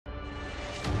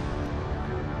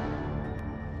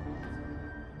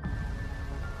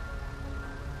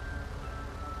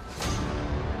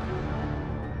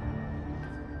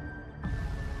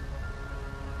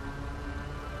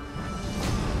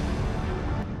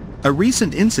A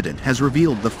recent incident has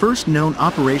revealed the first known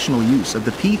operational use of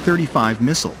the P-35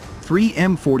 missile,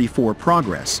 3M44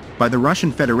 Progress, by the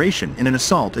Russian Federation in an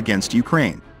assault against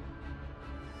Ukraine.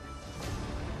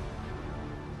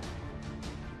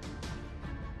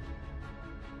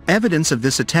 Evidence of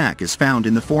this attack is found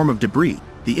in the form of debris,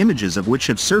 the images of which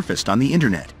have surfaced on the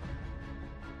internet.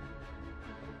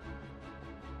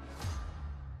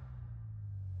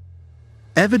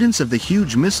 Evidence of the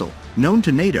huge missile, known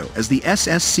to NATO as the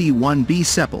SSC-1B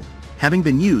Sepal, having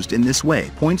been used in this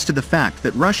way points to the fact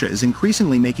that Russia is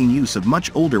increasingly making use of much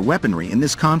older weaponry in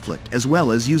this conflict, as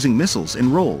well as using missiles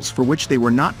in roles for which they were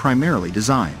not primarily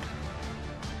designed.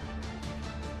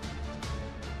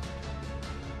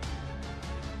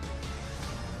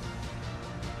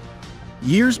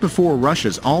 Years before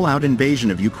Russia's all-out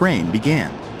invasion of Ukraine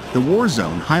began, the war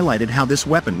zone highlighted how this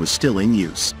weapon was still in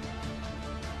use.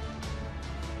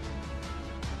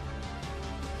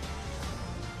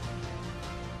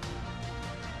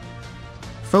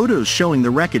 Photos showing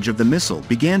the wreckage of the missile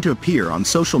began to appear on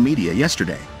social media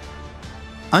yesterday.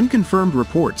 Unconfirmed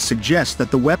reports suggest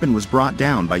that the weapon was brought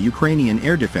down by Ukrainian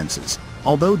air defenses,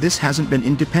 although this hasn't been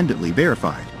independently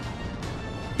verified.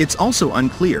 It's also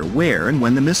unclear where and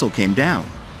when the missile came down.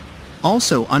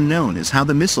 Also unknown is how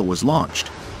the missile was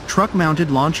launched.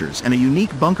 Truck-mounted launchers and a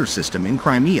unique bunker system in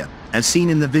Crimea, as seen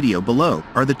in the video below,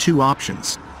 are the two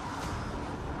options.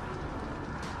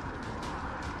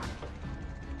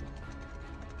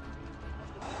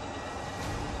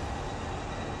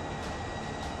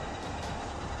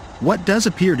 What does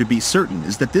appear to be certain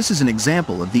is that this is an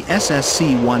example of the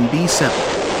SSC-1B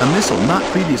Sepal, a missile not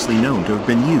previously known to have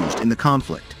been used in the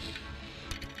conflict.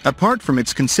 Apart from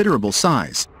its considerable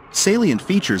size, salient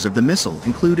features of the missile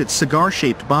include its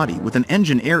cigar-shaped body with an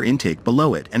engine air intake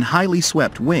below it and highly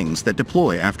swept wings that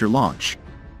deploy after launch.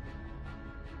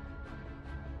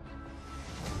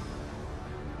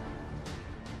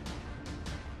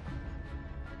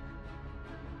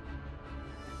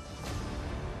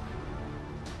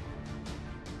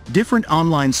 Different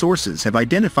online sources have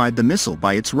identified the missile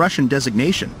by its Russian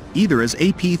designation, either as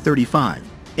AP-35,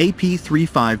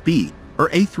 AP-35B, or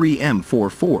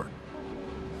A3M44.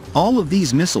 All of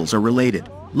these missiles are related,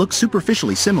 look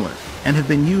superficially similar, and have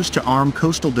been used to arm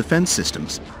coastal defense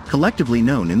systems, collectively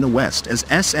known in the West as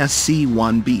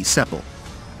SSC-1B Sepal.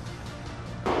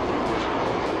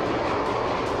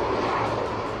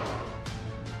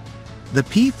 The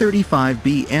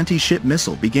P-35B anti-ship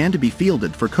missile began to be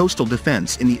fielded for coastal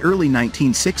defense in the early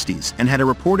 1960s and had a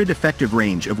reported effective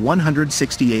range of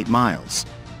 168 miles.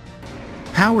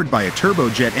 Powered by a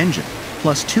turbojet engine,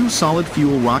 plus two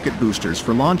solid-fuel rocket boosters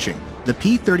for launching, the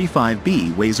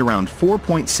P-35B weighs around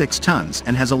 4.6 tons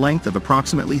and has a length of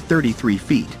approximately 33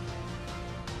 feet.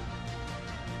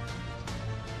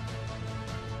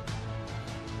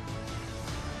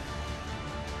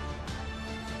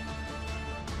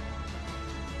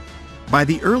 By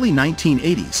the early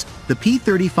 1980s, the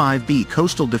P-35B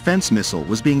coastal defense missile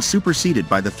was being superseded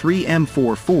by the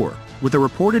 3M44, with a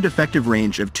reported effective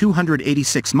range of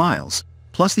 286 miles,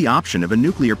 plus the option of a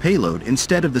nuclear payload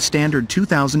instead of the standard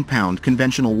 2,000-pound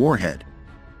conventional warhead.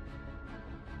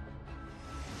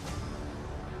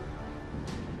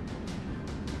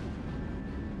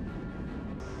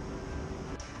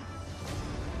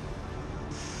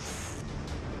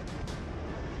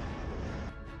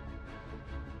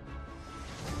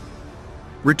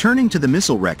 Returning to the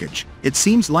missile wreckage, it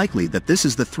seems likely that this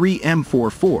is the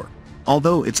 3M44,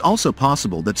 although it's also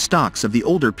possible that stocks of the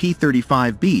older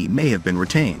P-35B may have been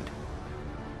retained.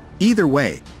 Either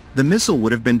way, the missile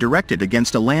would have been directed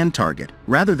against a land target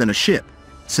rather than a ship,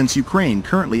 since Ukraine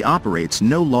currently operates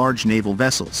no large naval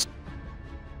vessels.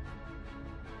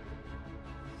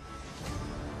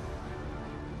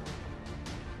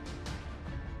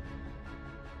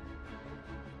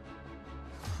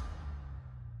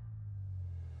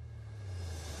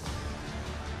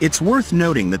 It's worth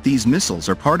noting that these missiles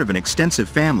are part of an extensive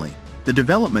family, the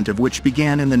development of which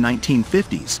began in the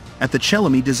 1950s at the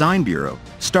Chelomey Design Bureau,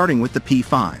 starting with the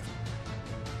P-5.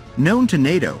 Known to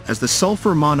NATO as the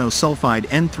sulfur monosulfide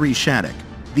N3 Shattuck,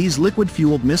 these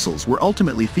liquid-fueled missiles were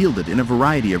ultimately fielded in a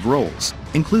variety of roles,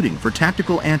 including for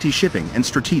tactical anti-shipping and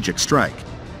strategic strike.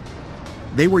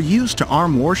 They were used to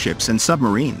arm warships and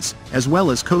submarines, as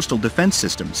well as coastal defense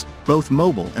systems, both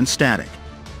mobile and static.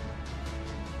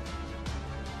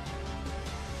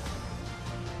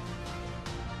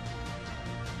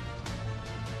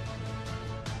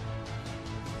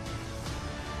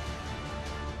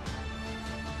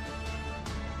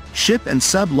 Ship and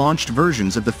sub-launched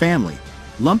versions of the family,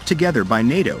 lumped together by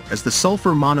NATO as the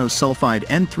sulfur monosulfide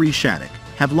N3 Shattuck,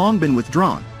 have long been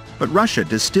withdrawn, but Russia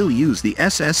does still use the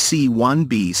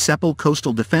SSC-1B Sepal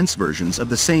coastal defense versions of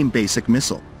the same basic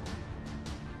missile.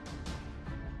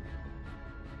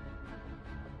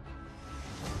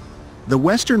 The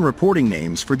Western reporting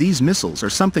names for these missiles are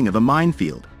something of a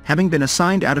minefield, having been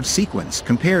assigned out of sequence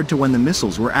compared to when the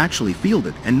missiles were actually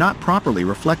fielded and not properly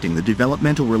reflecting the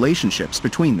developmental relationships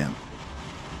between them.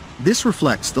 This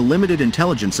reflects the limited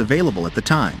intelligence available at the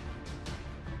time.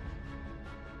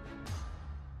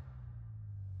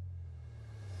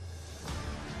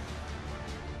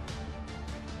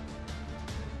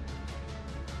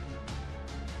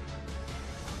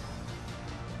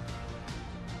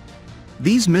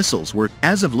 These missiles were,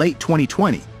 as of late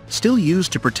 2020, still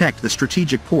used to protect the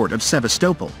strategic port of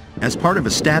Sevastopol as part of a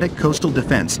static coastal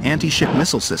defense anti-ship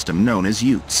missile system known as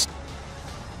UTES.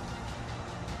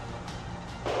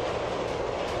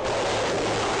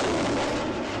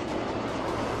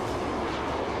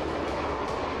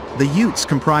 The UTES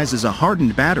comprises a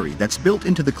hardened battery that's built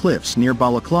into the cliffs near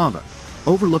Balaclava,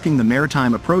 overlooking the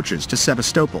maritime approaches to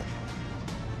Sevastopol.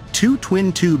 Two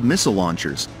twin-tube missile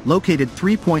launchers, located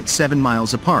 3.7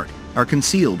 miles apart, are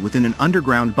concealed within an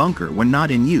underground bunker when not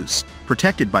in use,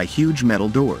 protected by huge metal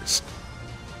doors.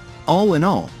 All in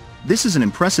all, this is an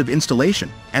impressive installation,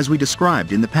 as we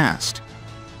described in the past.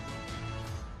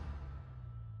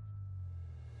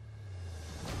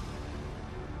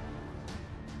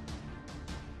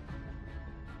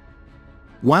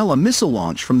 While a missile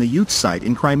launch from the UTES site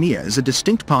in Crimea is a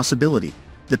distinct possibility,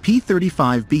 the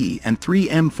P-35B and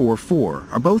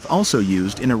 3M44 are both also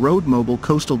used in a road-mobile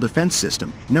coastal defense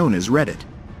system known as Reddit.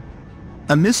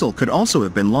 A missile could also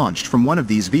have been launched from one of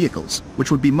these vehicles,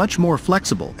 which would be much more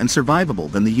flexible and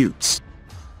survivable than the UTES.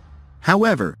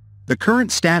 However, the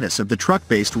current status of the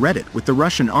truck-based Reddit with the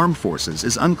Russian armed forces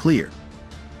is unclear.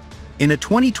 In a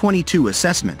 2022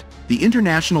 assessment, the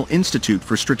International Institute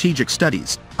for Strategic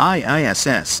Studies,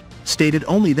 IISS, stated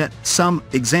only that some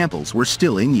examples were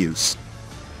still in use.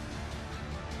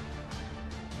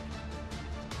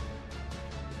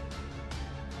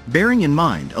 Bearing in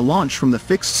mind a launch from the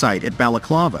fixed site at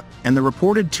Balaclava and the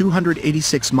reported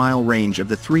 286-mile range of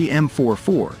the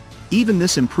 3M44, even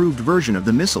this improved version of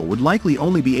the missile would likely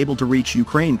only be able to reach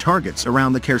Ukraine targets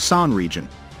around the Kherson region,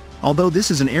 although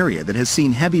this is an area that has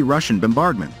seen heavy Russian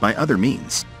bombardment by other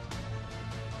means.